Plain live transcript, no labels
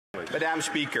Madam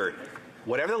Speaker,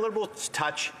 whatever the Liberals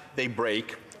touch, they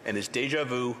break, and it's deja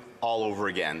vu all over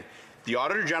again. The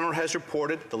Auditor General has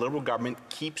reported the Liberal government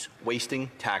keeps wasting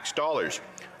tax dollars.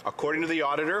 According to the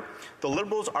Auditor, the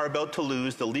Liberals are about to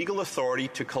lose the legal authority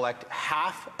to collect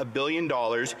 $500 million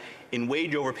in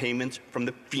wage overpayments from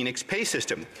the Phoenix pay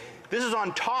system. This is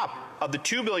on top of the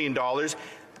 $2 billion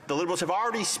the Liberals have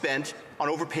already spent on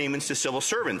overpayments to civil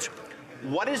servants.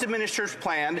 What is the minister's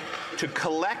plan to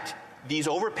collect these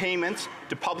overpayments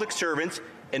to public servants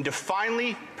and to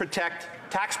finally protect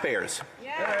taxpayers? The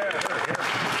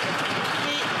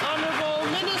Honourable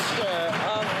Minister.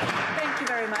 Thank you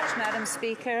very much, Madam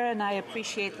Speaker, and I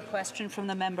appreciate the question from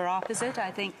the member opposite.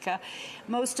 I think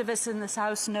most of us in this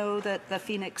House know that the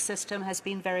Phoenix system has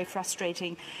been very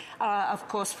frustrating, of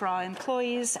course, for our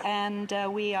employees, and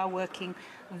we are working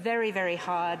very, very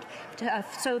hard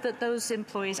so that those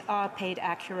employees are paid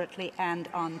accurately and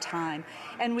on time.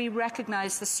 And we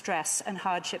recognize the stress and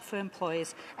hardship for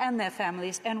employees and their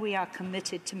families, and we are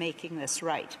committed to making this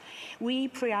right. We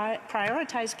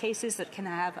prioritize cases that can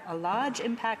have a large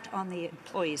impact on the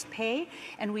employee's pay,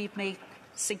 and we've made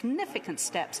significant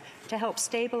steps to help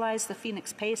stabilize the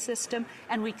Phoenix pay system,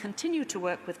 and we continue to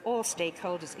work with all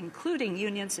stakeholders, including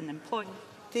unions and employers.